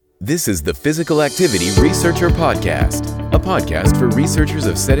This is the Physical Activity Researcher Podcast, a podcast for researchers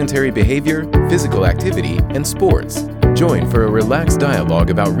of sedentary behavior, physical activity, and sports. Join for a relaxed dialogue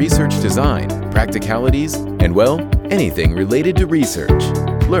about research design, practicalities, and, well, anything related to research.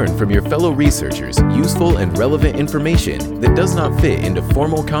 Learn from your fellow researchers useful and relevant information that does not fit into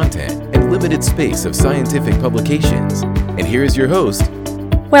formal content and limited space of scientific publications. And here is your host.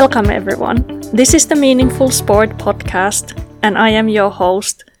 Welcome everyone. This is the Meaningful Sport podcast, and I am your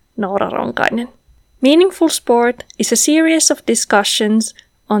host, Noora Ronkainen. Meaningful Sport is a series of discussions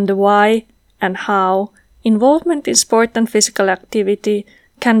on the why and how involvement in sport and physical activity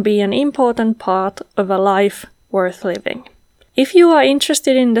can be an important part of a life worth living. If you are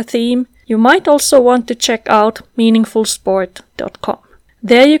interested in the theme, you might also want to check out meaningfulsport.com.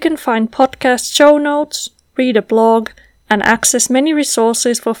 There you can find podcast show notes, read a blog, and access many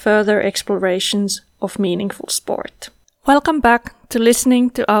resources for further explorations of meaningful sport. Welcome back to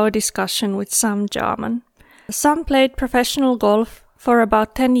listening to our discussion with Sam Jarman. Sam played professional golf for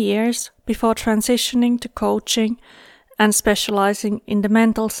about 10 years before transitioning to coaching and specializing in the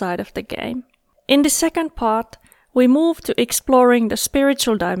mental side of the game. In the second part, we move to exploring the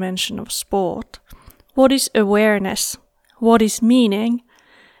spiritual dimension of sport. What is awareness? What is meaning?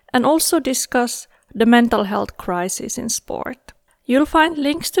 And also discuss the mental health crisis in sport. You'll find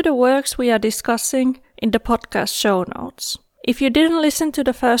links to the works we are discussing in the podcast show notes. If you didn't listen to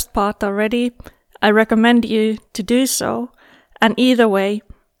the first part already, I recommend you to do so, and either way,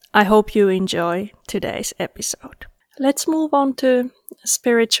 I hope you enjoy today's episode. Let's move on to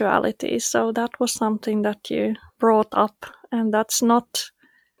spirituality. So that was something that you brought up, and that's not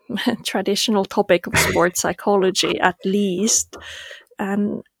a traditional topic of sports psychology, at least.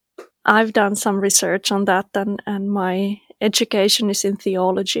 And I've done some research on that, and my education is in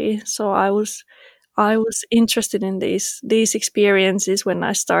theology. So I was interested in these experiences when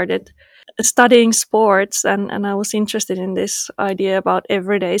I started studying sports, and I was interested in this idea about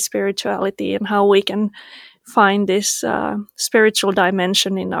everyday spirituality and how we can find this spiritual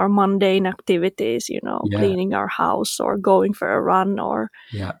dimension in our mundane activities, cleaning our house or going for a run or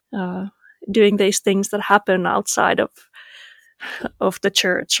doing these things that happen outside of the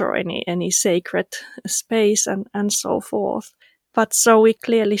church or any sacred space and so forth. But so we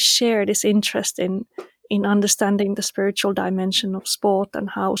clearly share this interest in understanding the spiritual dimension of sport and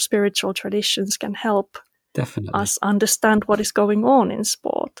how spiritual traditions can help us understand what is going on in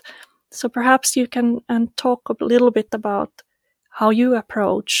sport. So perhaps you can talk a little bit about how you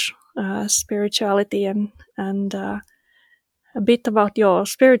approach spirituality and a bit about your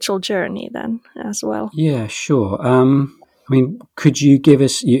spiritual journey then as well. Yeah, sure. Could you give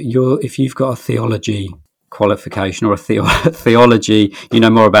us if you've got a theology qualification or a theology, you know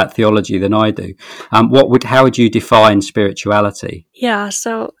more about theology than I do. How would you define spirituality? Yeah,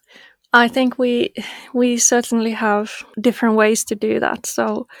 so I think we certainly have different ways to do that.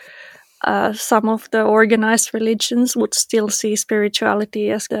 So some of the organized religions would still see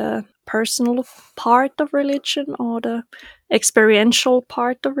spirituality as the personal part of religion or the experiential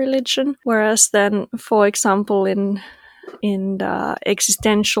part of religion, whereas then, for example, in the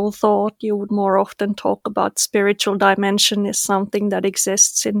existential thought, you would more often talk about spiritual dimension as something that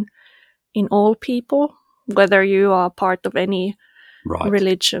exists in all people, whether you are part of any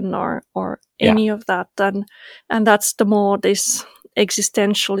religion or any of that. And that's the more this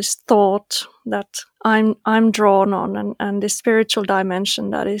existentialist thought that I'm drawn on, and the spiritual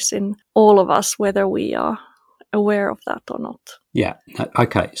dimension that is in all of us, whether we are aware of that or not. Yeah.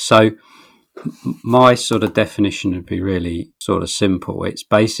 Okay. So my sort of definition would be really sort of simple. It's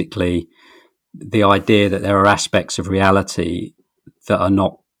basically the idea that there are aspects of reality that are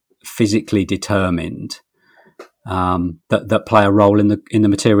not physically determined, that play a role in the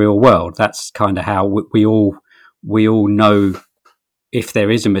material world. That's kind of how we all know if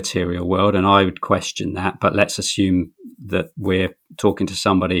there is a material world, and I would question that. But let's assume that we're talking to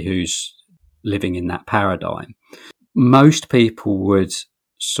somebody who's living in that paradigm. Most people would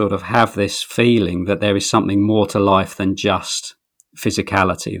sort of have this feeling that there is something more to life than just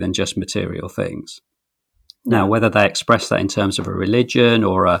physicality, than just material things. Now, whether they express that in terms of a religion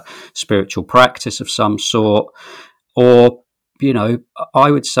or a spiritual practice of some sort, or, I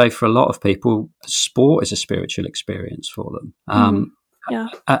would say for a lot of people, sport is a spiritual experience for them.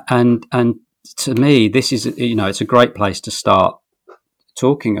 And to me, this is, it's a great place to start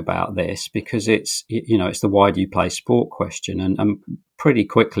talking about this, because it's the why do you play sport question, and pretty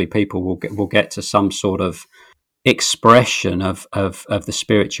quickly people will get to some sort of expression of the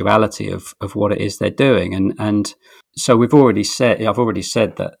spirituality of what it is they're doing. And so I've already said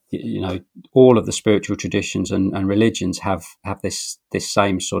that, all of the spiritual traditions and religions have this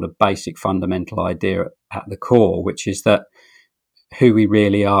same sort of basic fundamental idea at the core, which is that who we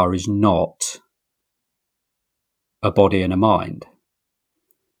really are is not a body and a mind.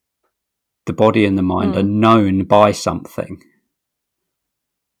 The body and the mind are known by something.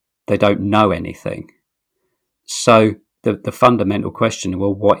 They don't know anything. So the fundamental question,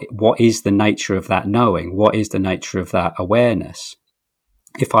 well, what is the nature of that knowing? What is the nature of that awareness?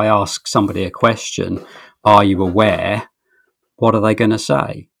 If I ask somebody a question, are you aware? What are they going to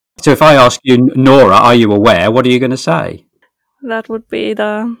say? So if I ask you, Nora, are you aware? What are you going to say? That would be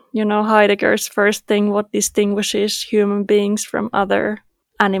Heidegger's first thing, what distinguishes human beings from other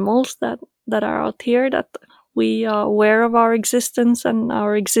animals that are out here, that we are aware of our existence and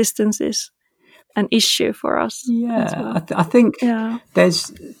our existence is an issue for us. Yeah, well. I think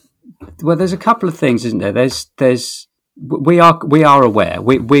there's a couple of things, isn't there? We are aware.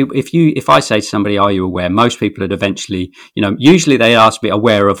 If I say to somebody, "Are you aware?" Most people would eventually, usually they ask me,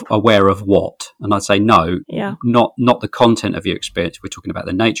 aware of what, and I'd say no, not the content of your experience. We're talking about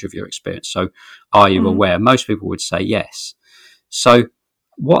the nature of your experience. So, are you aware? Most people would say yes. So,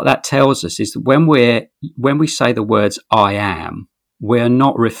 what that tells us is that when we say the words "I am," we're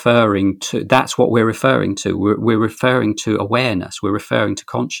not referring to. That's what we're referring to. We're referring to awareness. We're referring to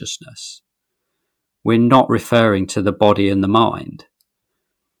consciousness. We're not referring to the body and the mind.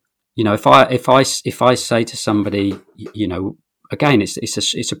 If I say to somebody, again,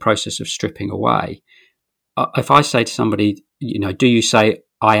 it's a process of stripping away. If I say to somebody, do you say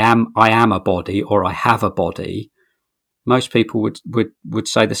I am a body or I have a body? Most people would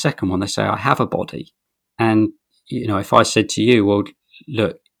say the second one. They say I have a body. And if I said to you, well,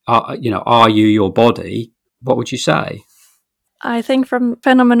 look, are you your body? What would you say? I think from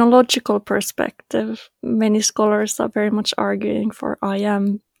phenomenological perspective, many scholars are very much arguing for I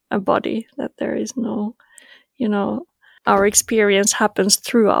am a body, that there is no, our experience happens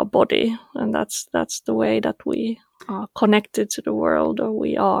through our body, and that's the way that we are connected to the world, or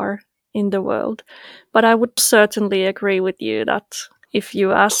we are in the world. But I would certainly agree with you that if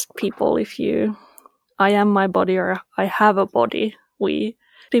you ask people I am my body or I have a body,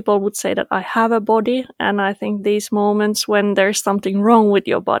 people would say that I have a body, and I think these moments when there's something wrong with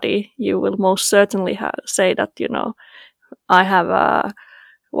your body, you will most certainly say that, I have a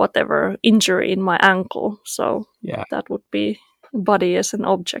whatever injury in my ankle. So that would be body as an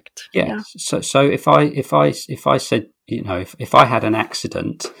object. Yeah. So if I said, if I had an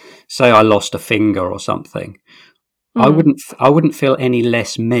accident, say I lost a finger or something, I wouldn't feel any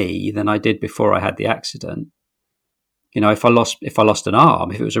less me than I did before I had the accident. If I lost an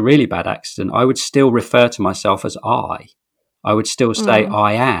arm, if it was a really bad accident, I would still refer to myself as I. I would still say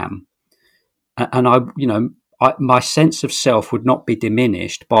I am, and my sense of self would not be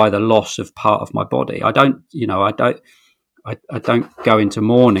diminished by the loss of part of my body. I don't go into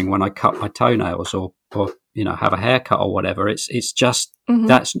mourning when I cut my toenails or have a haircut or whatever. It's just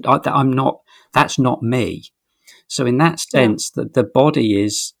that's not me. So in that sense, the body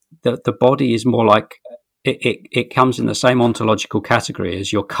is more like. It comes in the same ontological category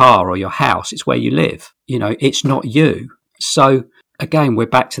as your car or your house. It's where you live. It's not you. So again, we're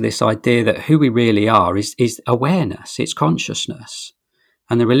back to this idea that who we really are is awareness. It's consciousness.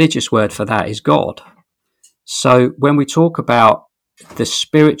 And the religious word for that is God. So when we talk about the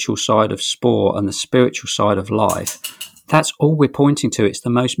spiritual side of sport and the spiritual side of life, that's all we're pointing to. It's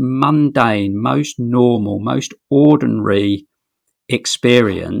the most mundane, most normal, most ordinary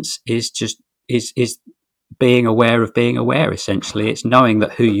experience is being aware of being aware, essentially. It's knowing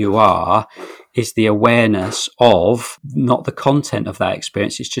that who you are is the awareness of, not the content of that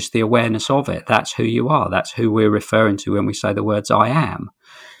experience, it's just the awareness of it. That's who you are. That's who we're referring to when we say the words I am.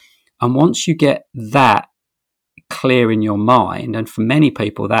 And once you get that clear in your mind, and for many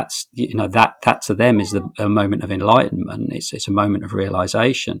people that's, that to them is a moment of enlightenment, it's a moment of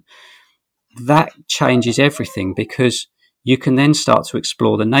realization, that changes everything, because you can then start to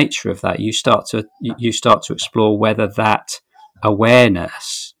explore the nature of that. You start to explore whether that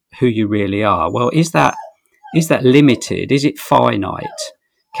awareness, who you really are, well, is that limited? Is it finite?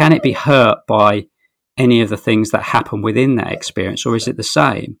 Can it be hurt by any of the things that happen within that experience, or is it the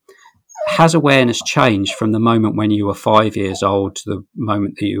same? Has awareness changed from the moment when you were 5 years old to the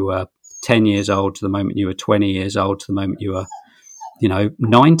moment that you were 10 years old, to the moment you were 20 years old, to the moment you were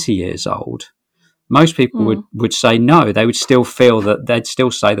 90 years old? Most people would say no. They would still feel that they'd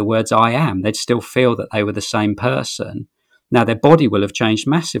still say the words I am. They'd still feel that they were the same person. Now, their body will have changed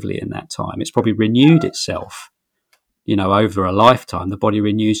massively in that time. It's probably renewed itself over a lifetime. The body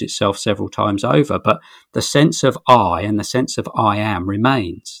renews itself several times over, but the sense of I and the sense of I am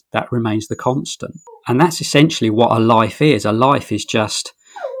remains. That remains the constant. And that's essentially what a life is. A life is just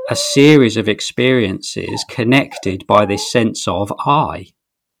a series of experiences connected by this sense of I.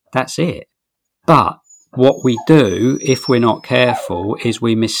 That's it. But what we do, if we're not careful, is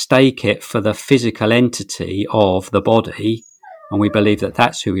we mistake it for the physical entity of the body, and we believe that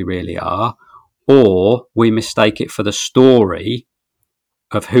that's who we really are, or we mistake it for the story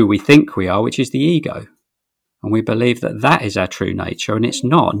of who we think we are, which is the ego. And we believe that that is our true nature, and it's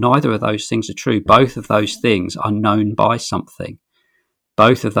not. Neither of those things are true. Both of those things are known by something.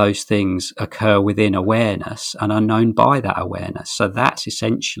 Both of those things occur within awareness and are known by that awareness. So that's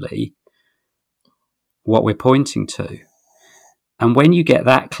essentially what we're pointing to. And when you get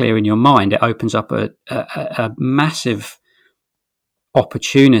that clear in your mind, it opens up a massive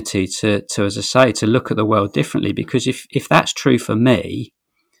opportunity to, as I say, to look at the world differently. Because if that's true for me,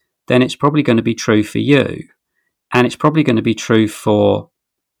 then it's probably going to be true for you. And it's probably going to be true for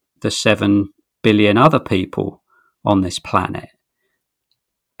the 7 billion other people on this planet.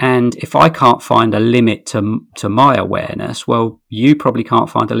 And if I can't find a limit to my awareness, well, you probably can't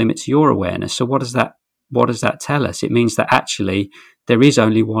find a limit to your awareness. So what does that tell us? It means that actually there is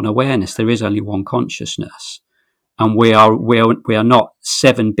only one awareness, there is only one consciousness. And we are not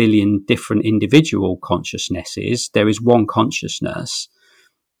 7 billion different individual consciousnesses. There is one consciousness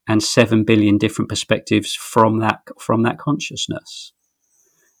and 7 billion different perspectives from that consciousness.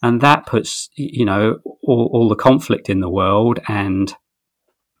 And that puts, all the conflict in the world and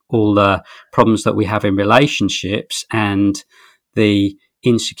all the problems that we have in relationships and the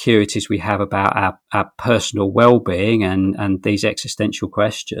insecurities we have about our personal well-being and these existential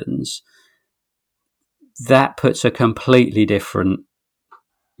questions, that puts a completely different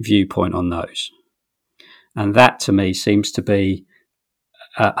viewpoint on those. And that to me seems to be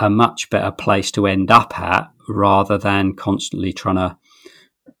a much better place to end up at, rather than constantly trying to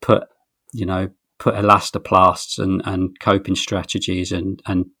put elastoplasts and coping strategies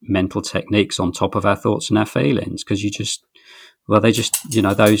and mental techniques on top of our thoughts and our feelings, because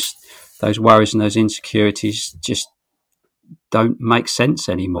those worries and those insecurities just don't make sense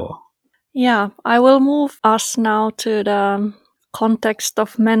anymore. Yeah, I will move us now to the context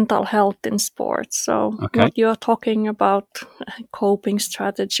of mental health in sports. So what you are talking about, coping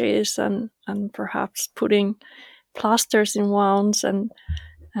strategies and perhaps putting plasters in wounds, and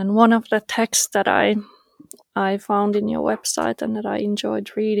one of the texts that I found in your website and that I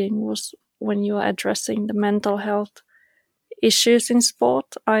enjoyed reading was when you are addressing the mental health issues in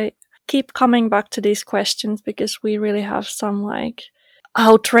sport. I keep coming back to these questions because we really have some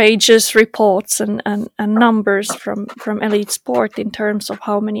outrageous reports and numbers from elite sport in terms of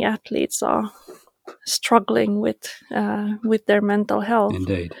how many athletes are struggling with their mental health.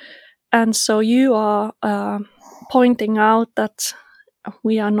 Indeed. And so you are pointing out that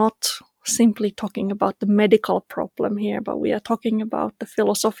we are not simply talking about the medical problem here, but we are talking about the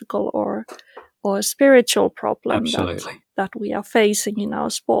philosophical or spiritual problem that we are facing in our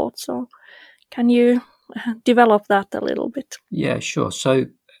sport. So can you develop that a little bit? Yeah, sure. So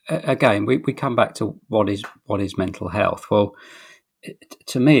again, we come back to what is mental health. Well,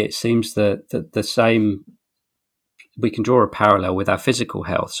 to me, it seems that the same. We can draw a parallel with our physical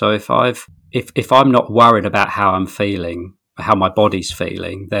health. So if I'm not worried about how I'm feeling, how my body's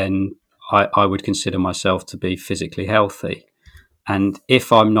feeling, then I would consider myself to be physically healthy. And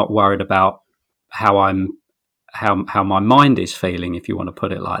if I'm not worried about how my mind is feeling, if you want to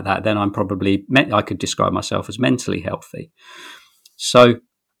put it like that, then I could describe myself as mentally healthy. So,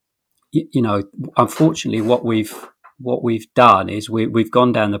 unfortunately, what we've done is we've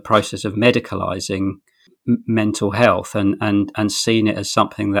gone down the process of medicalizing mental health and seen it as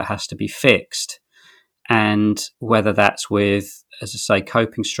something that has to be fixed. And whether that's with, as I say,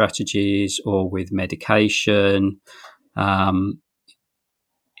 coping strategies or with medication,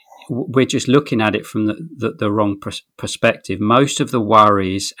 we're just looking at it from the wrong perspective. Most of the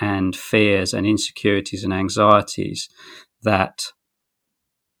worries and fears and insecurities and anxieties that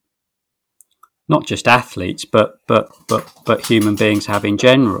not just athletes but human beings have in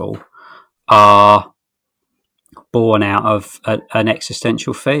general are born out of an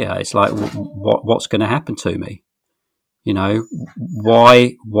existential fear. It's like, what's going to happen to me?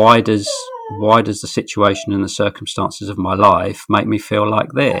 Why does the situation and the circumstances of my life make me feel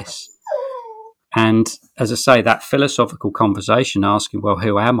like this? And as I say, that philosophical conversation asking, well,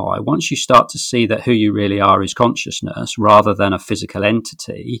 who am I? Once you start to see that who you really are is consciousness rather than a physical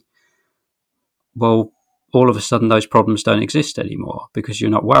entity, well, all of a sudden those problems don't exist anymore because you're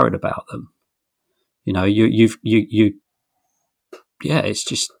not worried about them. It's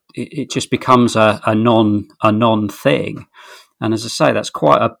just it just becomes a non thing. And as I say, that's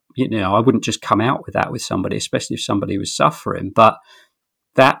quite I wouldn't just come out with that with somebody, especially if somebody was suffering. But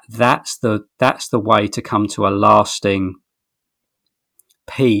that's the way to come to a lasting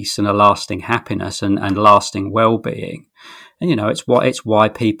peace and a lasting happiness and lasting well-being. And it's why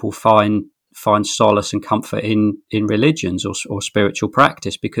people find solace and comfort in religions or spiritual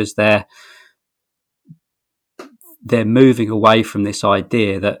practice, because they're moving away from this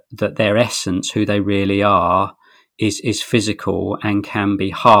idea that their essence, who they really are, is physical and can be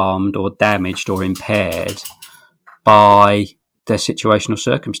harmed or damaged or impaired by their situational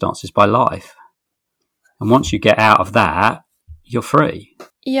circumstances, by life. And once you get out of that, you're free.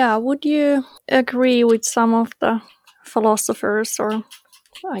 Yeah, would you agree with some of the philosophers, or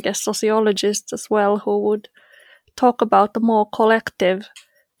I guess sociologists as well, who would talk about the more collective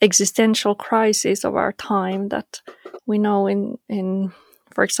existential crisis of our time that we know in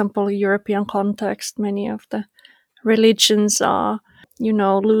for example, European context, many of the religions are,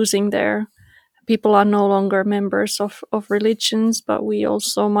 losing their people are no longer members of religions, but we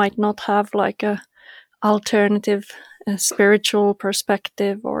also might not have like a alternative spiritual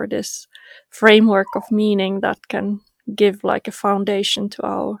perspective or this framework of meaning that can give like a foundation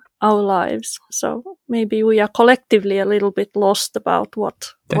to our lives. So maybe we are collectively a little bit lost about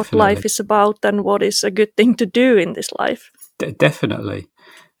what life is about and what is a good thing to do in this life. Definitely.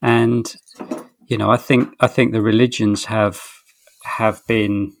 And I think the religions have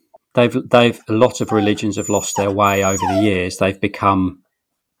been a lot of religions have lost their way over the years. They've become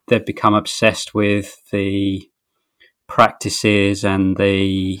obsessed with the practices and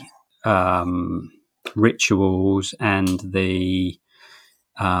the rituals and the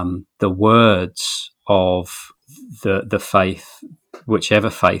words of the faith, whichever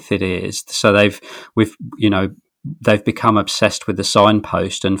faith it is. So they've become obsessed with the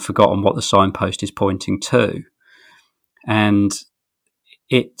signpost and forgotten what the signpost is pointing to. And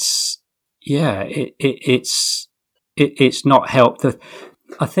it's not helped.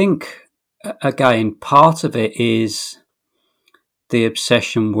 I think, again, part of it is the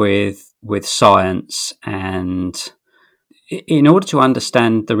obsession with science, and in order to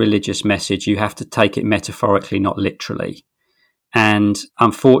understand the religious message, you have to take it metaphorically, not literally. And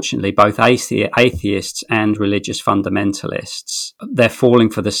unfortunately, both atheists and religious fundamentalists, they're falling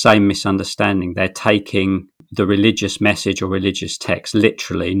for the same misunderstanding. They're taking the religious message or religious text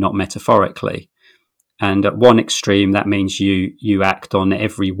literally, not metaphorically. And at one extreme, that means you act on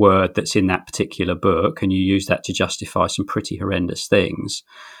every word that's in that particular book, and you use that to justify some pretty horrendous things.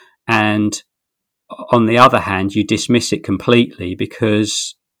 And on the other hand, you dismiss it completely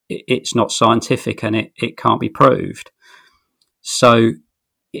because it's not scientific and it can't be proved. So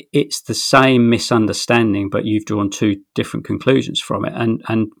it's the same misunderstanding, but you've drawn two different conclusions from it.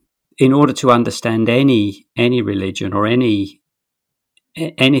 And in order to understand any religion or anything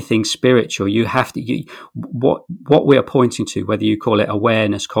spiritual, you have to what we are pointing to, whether you call it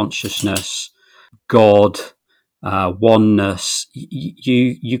awareness, consciousness, God, oneness,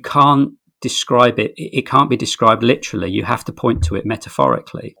 you can't describe it. It can't be described literally. You have to point to it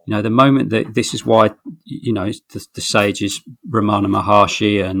metaphorically. The moment that this is why the sages, Ramana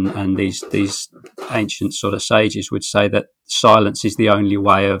Maharshi and these ancient sort of sages would say that silence is the only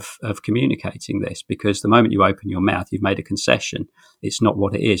way of communicating this, because the moment you open your mouth, you've made a concession. It's not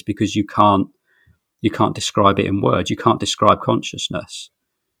what it is, because you can't describe it in words. You can't describe consciousness.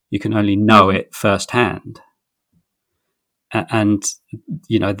 You can only know it firsthand. And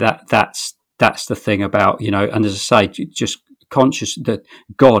that's the thing about, and as I say, just conscious, that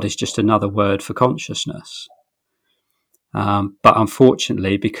God is just another word for consciousness. But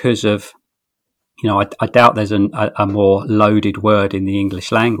unfortunately, because of, I doubt there's a more loaded word in the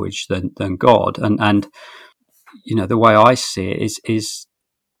English language than God. And the way I see it is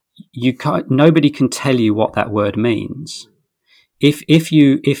nobody can tell you what that word means. If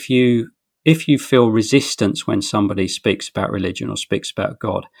you feel resistance when somebody speaks about religion or speaks about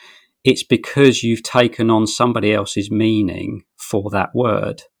God, it's because you've taken on somebody else's meaning for that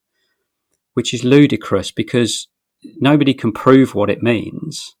word, which is ludicrous because nobody can prove what it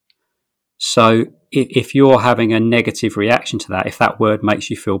means. So if you're having a negative reaction to that, if that word makes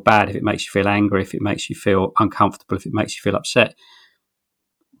you feel bad, if it makes you feel angry, if it makes you feel uncomfortable, if it makes you feel upset,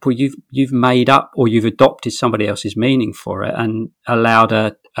 well, you've made up or you've adopted somebody else's meaning for it and allowed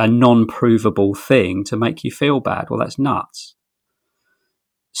a non-provable thing to make you feel bad. Well, that's nuts.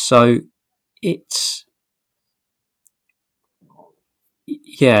 So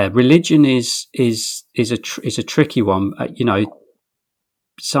religion is a tricky one.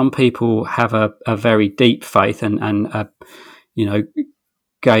 some people have a very deep faith and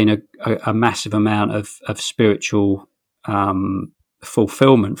gain a massive amount of spiritual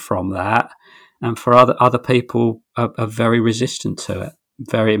fulfillment from that, and for other people are very resistant to it.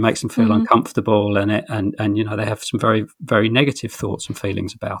 It makes them feel uncomfortable, and they have some very, very negative thoughts and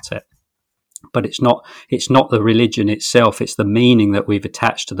feelings about it. But it's not the religion itself; it's the meaning that we've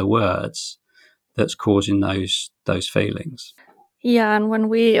attached to the words that's causing those feelings. Yeah, and when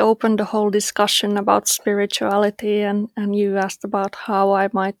we opened the whole discussion about spirituality, and you asked about how I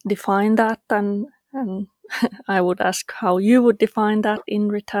might define that, and I would ask how you would define that in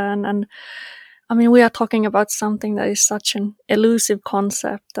return. And I mean, we are talking about something that is such an elusive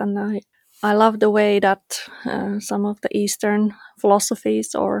concept, and I love the way that some of the Eastern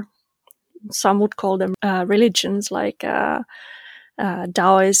philosophies, or some would call them religions, like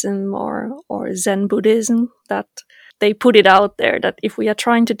Taoism or Zen Buddhism, that they put it out there that if we are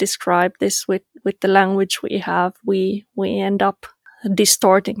trying to describe this with the language we have, we end up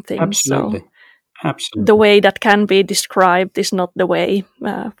distorting things. Absolutely. So Absolutely. the way that can be described is not the way,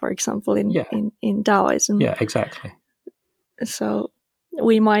 for example, in Taoism. Yeah, exactly. So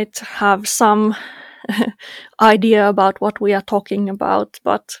we might have some idea about what we are talking about,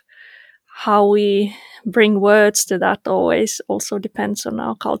 but how we bring words to that always also depends on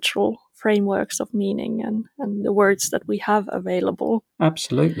our cultural frameworks of meaning and the words that we have available.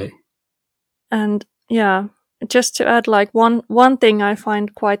 Absolutely. And yeah, just to add, like one thing I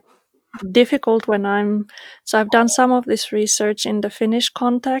find quite difficult so I've done some of this research in the Finnish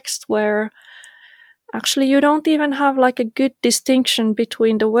context, where actually you don't even have like a good distinction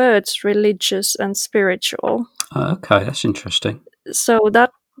between the words religious and spiritual. Okay, that's interesting. So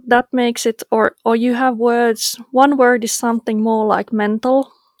that makes it, or you have words, one word is something more like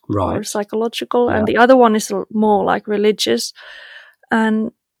mental, right, or psychological, and the other one is more like religious.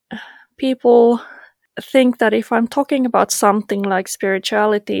 And people think that if I'm talking about something like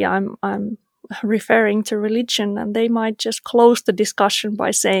spirituality, I'm referring to religion, and they might just close the discussion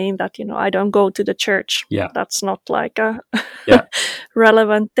by saying that, I don't go to the church. Yeah. That's not like a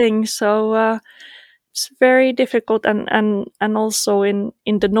relevant thing. So it's very difficult, and also in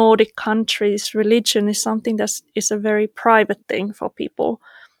the Nordic countries, religion is something that is a very private thing for people.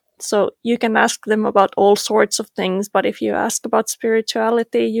 So you can ask them about all sorts of things, but if you ask about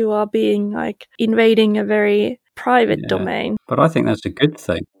spirituality, you are being like invading a very private domain. But I think that's a good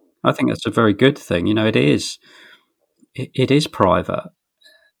thing. I think that's a very good thing. It is private.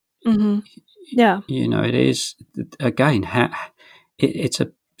 Mm-hmm. Yeah. It is, again,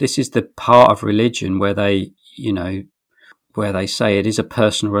 this is the part of religion where they say it is a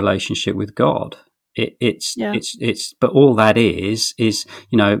personal relationship with God. But all that is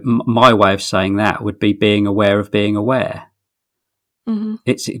my way of saying that would be being aware of being aware. Mm-hmm.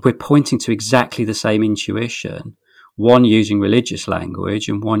 We're pointing to exactly the same intuition, one using religious language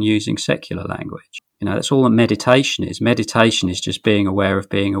and one using secular language. That's all that meditation is. Meditation is just being aware of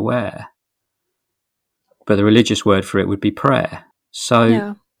being aware. But the religious word for it would be prayer.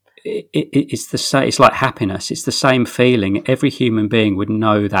 So it's the same. It's like happiness. It's the same feeling. Every human being would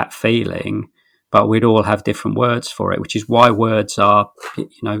know that feeling, but we'd all have different words for it, which is why words are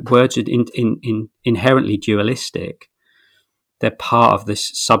inherently dualistic. They're part of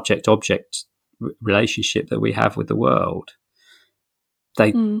this subject-object relationship that we have with the world.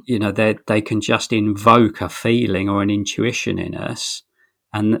 They can just invoke a feeling or an intuition in us,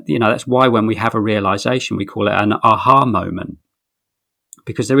 and that's why when we have a realization, we call it an aha moment,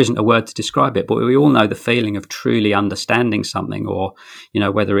 because there isn't a word to describe it, but we all know the feeling of truly understanding something, or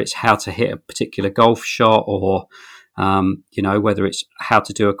whether it's how to hit a particular golf shot, or whether it's how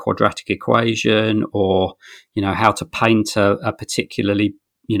to do a quadratic equation, or how to paint a particularly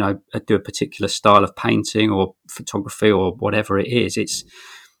do a particular style of painting or photography or whatever it is. It's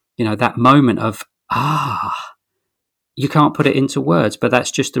that moment of you can't put it into words, but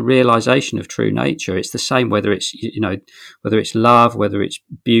that's just the realization of true nature. It's the same whether it's whether it's love, whether it's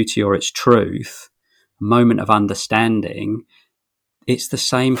beauty, or it's truth. A moment of understanding. It's the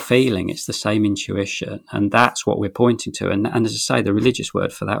same feeling, it's the same intuition, and that's what we're pointing to. And as I say, the religious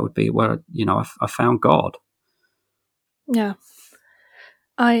word for that would be where I found God. Yeah,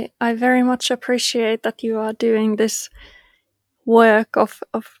 I very much appreciate that you are doing this work of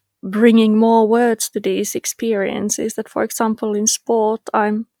bringing more words to these experiences. That, for example, in sport,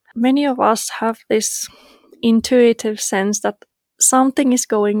 many of us have this intuitive sense that something is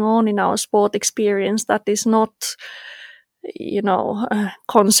going on in our sport experience that is not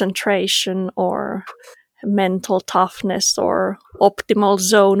concentration or mental toughness or optimal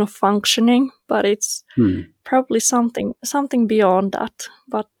zone of functioning, but it's probably something beyond that.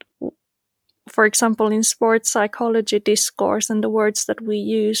 But for example, in sports psychology discourse and the words that we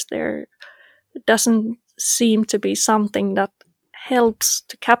use there, it doesn't seem to be something that helps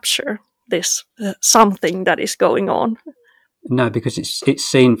to capture this something that is going on. No, because it's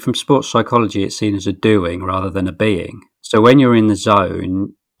seen from sports psychology, it's seen as a doing rather than a being. So when you're in the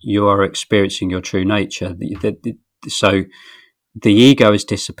zone, you are experiencing your true nature. So the ego has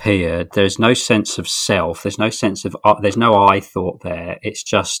disappeared. There's no sense of self. There's no sense of there's no I thought there. It's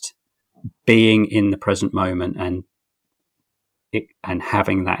just being in the present moment and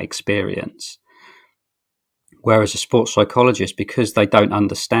having that experience. Whereas a sports psychologist, because they don't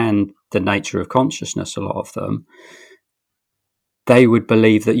understand the nature of consciousness, a lot of them, they would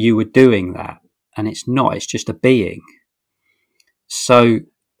believe that you were doing that, and it's not. It's just a being. So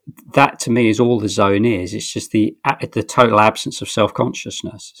that to me is all the zone is. It's just the total absence of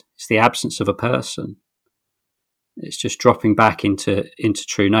self-consciousness. It's the absence of a person. It's just dropping back into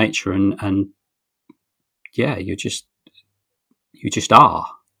true nature, and yeah, you just are.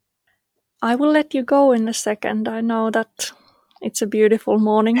 I will let you go in a second. I know that it's a beautiful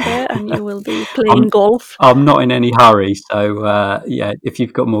morning there, and you will be playing golf. I'm not in any hurry, so yeah. If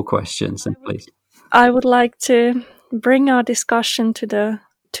you've got more questions, then please. I would like to bring our discussion to the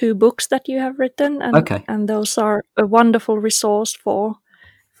 2 books that you have written, and those are a wonderful resource for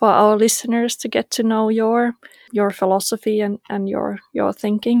our listeners to get to know your philosophy and your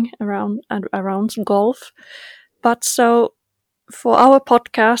thinking around golf. But so for our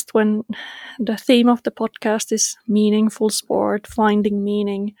podcast, when the theme of the podcast is meaningful sport, finding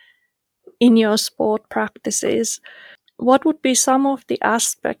meaning in your sport practices, what would be some of the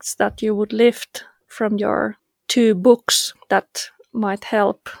aspects that you would lift from your 2 books that might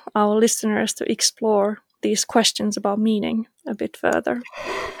help our listeners to explore these questions about meaning a bit further?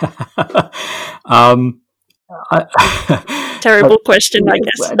 Terrible question, I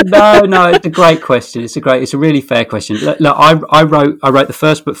guess. No, it's a great question. It's a really fair question. Look, I wrote the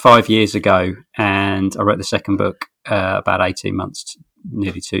first book 5 years ago, and I wrote the second book about 18 months,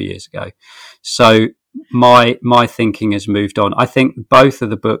 nearly 2 years ago. So my thinking has moved on. I think both of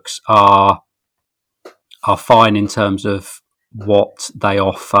the books are fine in terms of what they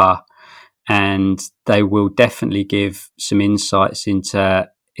offer, and they will definitely give some insights into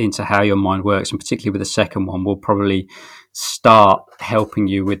how your mind works, and particularly with the second one will probably start helping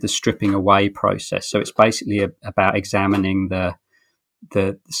you with the stripping away process. So it's basically about examining the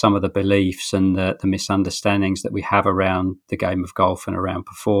some of the beliefs and the misunderstandings that we have around the game of golf and around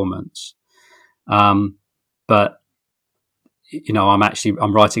performance. But you know,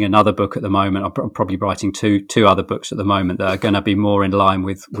 I'm writing another book at the moment. I'm probably writing two other books at the moment that are going to be more in line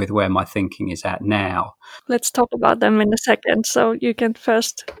with where my thinking is at now. Let's talk about them in a second. So you can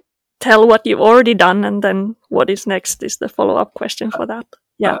first tell what you've already done, and then what is next is the follow-up question for that.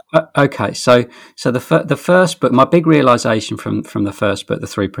 Yeah. Okay. So the first book, my big realization from the first book, the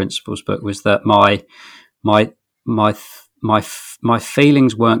 3 Principles book, was that my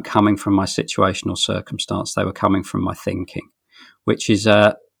feelings weren't coming from my situational circumstance; they were coming from my thinking. Which is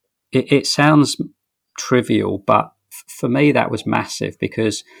it sounds trivial, but for me that was massive,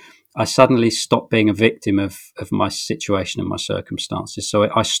 because I suddenly stopped being a victim of my situation and my circumstances. So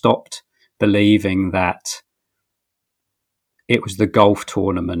I stopped believing that it was the golf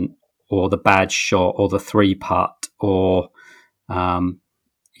tournament or the bad shot or the 3-putt or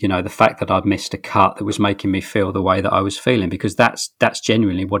the fact that I'd missed a cut that was making me feel the way that I was feeling, because that's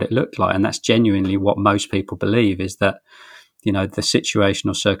genuinely what it looked like, and that's genuinely what most people believe, is that the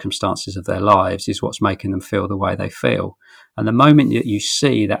situational circumstances of their lives is what's making them feel the way they feel. And the moment that you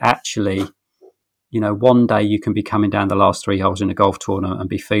see that actually, one day you can be coming down the last 3 holes in a golf tournament and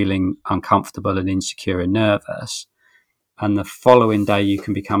be feeling uncomfortable and insecure and nervous, and the following day you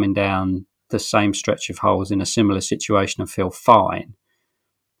can be coming down the same stretch of holes in a similar situation and feel fine,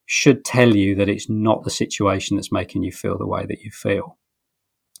 should tell you that it's not the situation that's making you feel the way that you feel.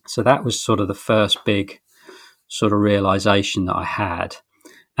 So that was sort of the first big sort of realization that I had.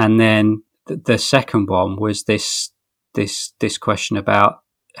 And then the second one was this question about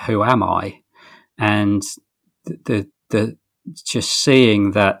who am I, and the just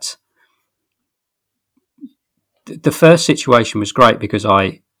seeing that the first situation was great because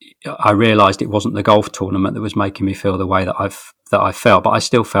I realized it wasn't the golf tournament that was making me feel the way that I felt, but I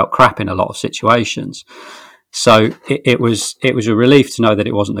still felt crap in a lot of situations. So it was a relief to know that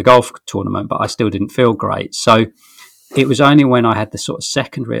it wasn't the golf tournament, but I still didn't feel great. So it was only when I had the sort of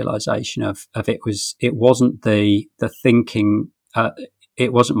second realization of it wasn't the thinking,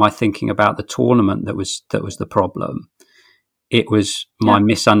 it wasn't my thinking about the tournament that was the problem. It was my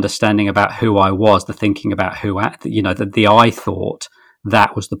misunderstanding about who I was, the thinking about the I thought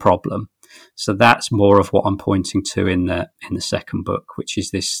that was the problem. So that's more of what I'm pointing to in the second book, which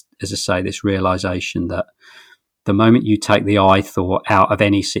is this, as I say, this realization that the moment you take the I thought out of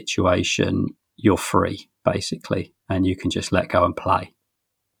any situation, you're free, basically, and you can just let go and play.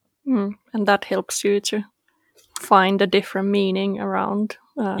 And that helps you to find a different meaning around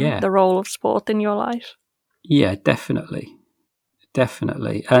the role of sport in your life. Yeah, definitely.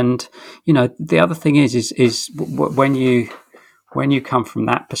 And the other thing is when you come from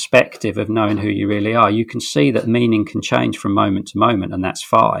that perspective of knowing who you really are, you can see that meaning can change from moment to moment, and that's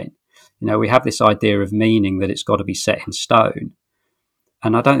fine. We have this idea of meaning that it's got to be set in stone,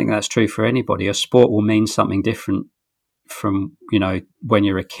 and I don't think that's true for anybody. A sport will mean something different from when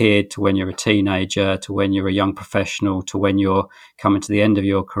you're a kid to when you're a teenager to when you're a young professional to when you're coming to the end of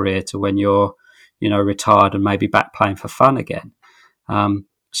your career to when you're retired and maybe back playing for fun again.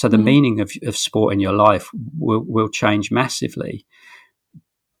 So the meaning of sport in your life will change massively.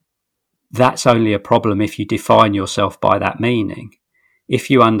 That's only a problem if you define yourself by that meaning. If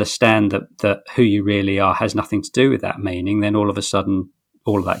you understand that who you really are has nothing to do with that meaning, then all of a sudden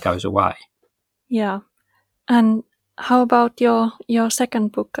all of that goes away. Yeah. And how about your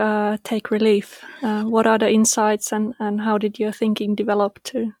second book, Take Relief? What are the insights and how did your thinking develop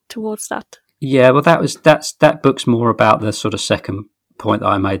towards that? Yeah, well, that book's more about the sort of second point that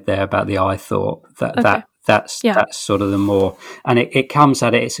I made there about the I thought. That's sort of the more, and it comes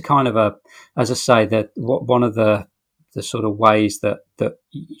at it. It's a kind of a, as I say, that one of the sort of ways that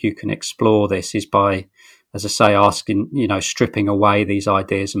you can explore this is by, as I say, asking, stripping away these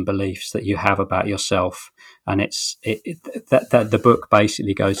ideas and beliefs that you have about yourself, and that the book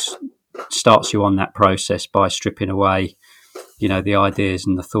basically starts you on that process by stripping away, the ideas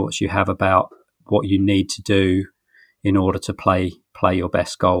and the thoughts you have about what you need to do in order to play your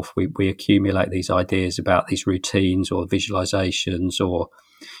best golf. We accumulate these ideas about these routines or visualizations or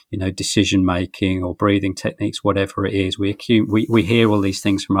decision making or breathing techniques, whatever it is. We hear all these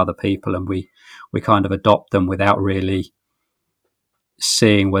things from other people and we kind of adopt them without really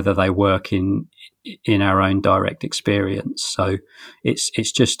seeing whether they work in our own direct experience. So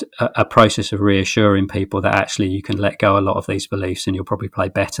it's just a process of reassuring people that actually you can let go a lot of these beliefs and you'll probably play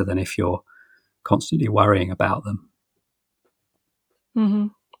better than if you're constantly worrying about them. Mm-hmm.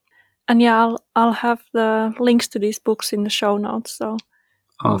 And I'll have the links to these books in the show notes, so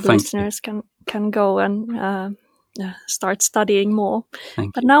all the listeners can go and start studying more.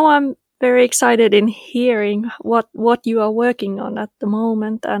 But now I'm very excited in hearing what you are working on at the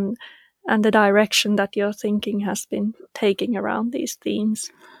moment and the direction that your thinking has been taking around these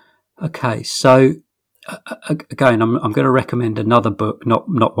themes. Okay, so again, I'm going to recommend another book,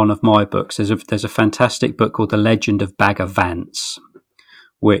 not one of my books. There's a fantastic book called The Legend of Bagger Vance,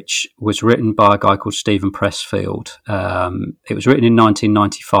 which was written by a guy called Stephen Pressfield. It was written in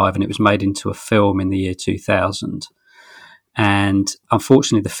 1995 and it was made into a film in the year 2000. And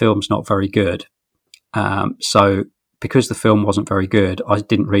unfortunately, the film's not very good. So because the film wasn't very good, I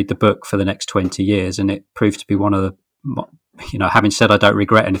didn't read the book for the next 20 years. And it proved to be one of the, having said I don't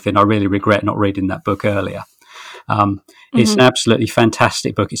regret anything, I really regret not reading that book earlier. It's an absolutely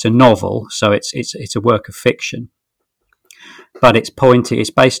fantastic book. It's a novel, so it's a work of fiction. But it's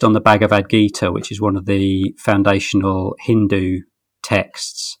based on the Bhagavad Gita, which is one of the foundational Hindu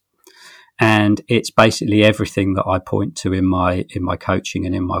texts. And it's basically everything that I point to in my coaching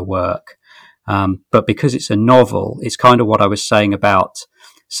and in my work. But because it's a novel, it's kind of what I was saying about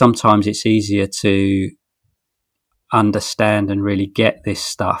sometimes it's easier to understand and really get this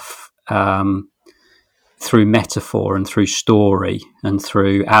stuff through metaphor and through story and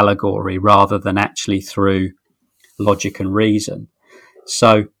through allegory rather than actually through logic and reason.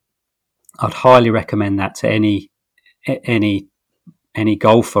 So I'd highly recommend that to any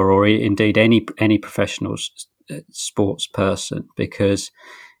golfer or indeed any professional sports person, because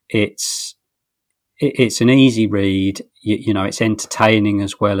it's an easy read. It's entertaining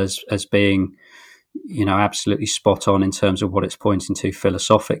as well as being absolutely spot on in terms of what it's pointing to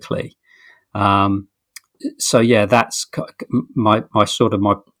philosophically. So yeah, that's my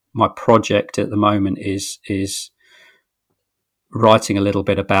project at the moment is writing a little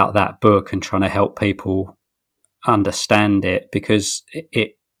bit about that book and trying to help people understand it, because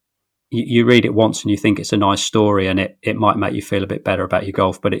you read it once and you think it's a nice story and it might make you feel a bit better about your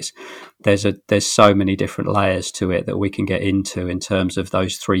golf, but there's so many different layers to it that we can get into in terms of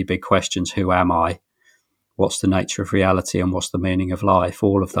those three big questions: who am I, what's the nature of reality, and what's the meaning of life?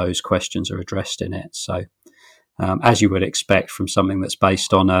 All of those questions are addressed in it. So as you would expect from something that's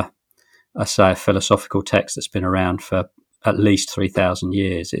based on a philosophical text that's been around for at least 3,000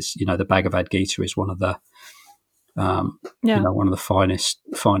 years. It's, the Bhagavad Gita is one of the one of the finest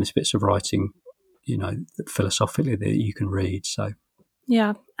bits of writing, philosophically that you can read. So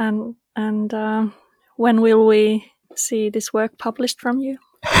yeah, and when will we see this work published from you?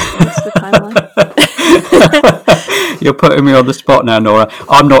 What's the timeline? You're putting me on the spot now, Nora.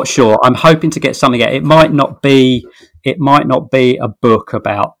 I'm not sure. I'm hoping to get something out. It might not be a book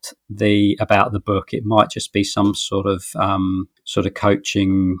about the book. It might just be some sort of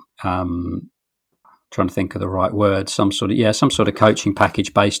coaching. Trying to think of the right word. Some sort of coaching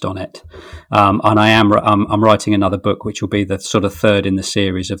package based on it. And I'm writing another book, which will be the sort of third in the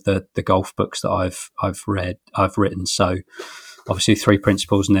series of the golf books that I've written. So obviously 3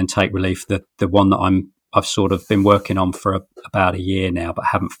 Principles and then Take Relief. The one that I've sort of been working on for about a year now, but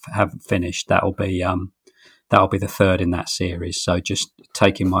haven't finished. That'll be the third in that series. So just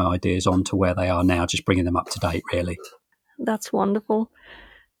taking my ideas on to where they are now, just bringing them up to date, really. That's wonderful.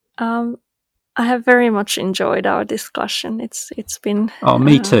 I have very much enjoyed our discussion. It's been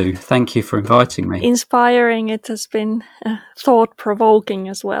me too. Thank you for inviting me. Inspiring. It has been thought-provoking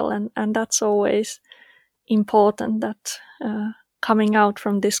as well, and that's always important. That coming out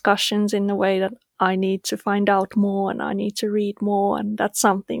from discussions in a way that I need to find out more and I need to read more, and that's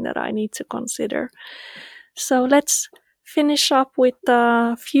something that I need to consider. So let's finish up with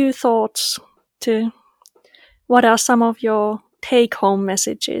a few thoughts to what are some of your take-home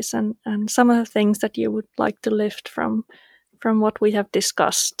messages and some of the things that you would like to lift from what we have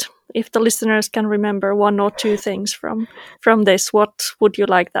discussed. If the listeners can remember 1 or 2 things from this, what would you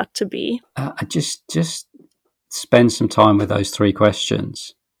like that to be? Just spend some time with those 3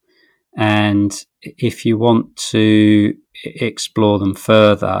 questions. And if you want to explore them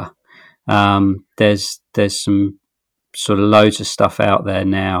further, there's some sort of loads of stuff out there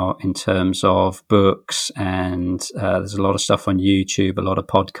now in terms of books, and there's a lot of stuff on YouTube, a lot of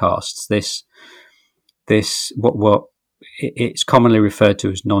podcasts. This what it's commonly referred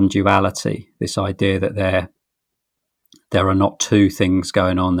to as non-duality. This idea that there are not 2 things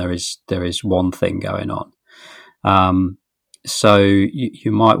going on. There is one thing going on. So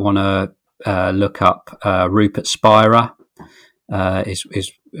you might want to look up Rupert Spira. Is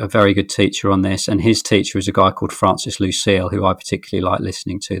a very good teacher on this, and his teacher is a guy called Francis Lucille, who I particularly like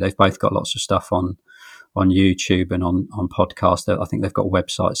listening to. They've both got lots of stuff on YouTube and on podcasts. I think they've got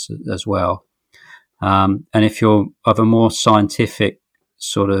websites as well. And if you're of a more scientific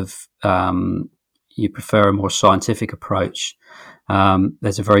sort of, you prefer a more scientific approach,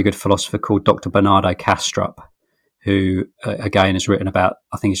 there's a very good philosopher called Dr. Bernardo Kastrup, who again has written about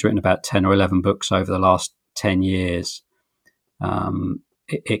 10 or 11 books over the last 10 years.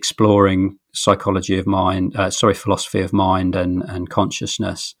 Exploring philosophy of mind and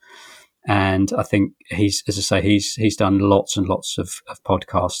consciousness. And I think he's done lots and lots of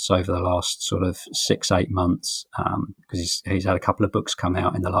podcasts over the last sort of 6-8 months, because he's had a couple of books come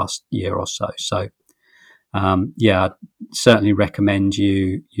out in the last year or so. So, I'd certainly recommend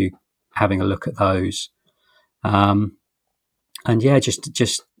you having a look at those.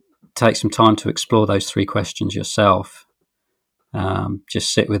 Just take some time to explore those 3 questions yourself.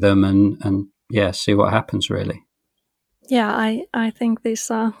 Just sit with them and see what happens, really. Yeah, I think these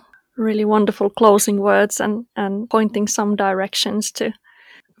are really wonderful closing words and pointing some directions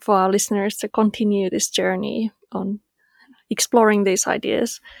for our listeners to continue this journey on exploring these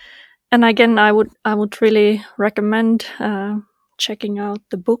ideas. And again, I would really recommend checking out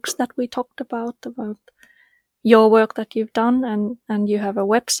the books that we talked about your work that you've done, and you have a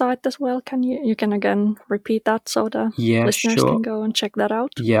website as well. You can again repeat that so the listeners can go and check that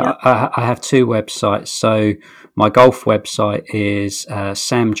out? Yeah. I have 2 websites. So my golf website is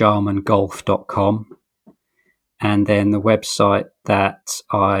samjarmangolf.com, and then the website that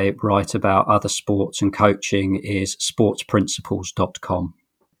I write about other sports and coaching is sportsprinciples.com.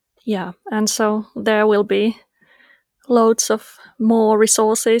 Yeah, and so there will be loads of more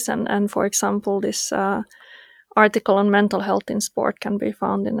resources, and for example, this article on mental health in sport can be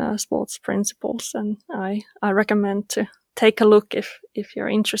found in Sports Principles, and I recommend to take a look if you're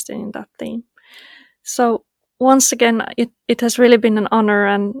interested in that theme. So once again, it has really been an honor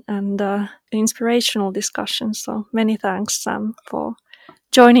and inspirational discussion. So many thanks, Sam, for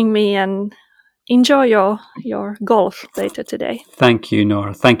joining me, and enjoy your golf later today. Thank you,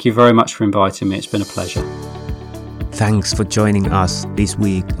 Nora. Thank you very much for inviting me. It's been a pleasure. Thanks for joining us this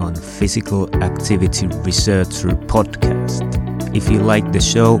week on Physical Activity Researcher Podcast. If you like the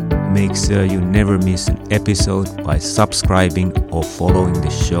show, make sure you never miss an episode by subscribing or following the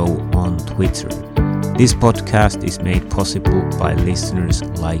show on Twitter. This podcast is made possible by listeners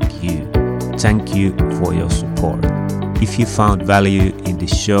like you. Thank you for your support. If you found value in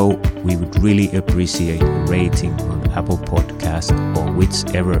this show, we would really appreciate a rating on Apple Podcast or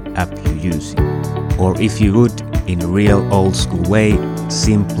whichever app you're using. Or if you would, in a real old school way,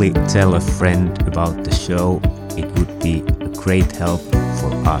 simply tell a friend about the show. It would be a great help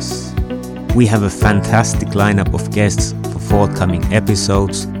for us. We have a fantastic lineup of guests for forthcoming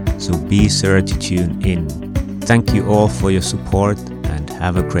episodes, so be sure to tune in. Thank you all for your support and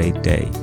have a great day.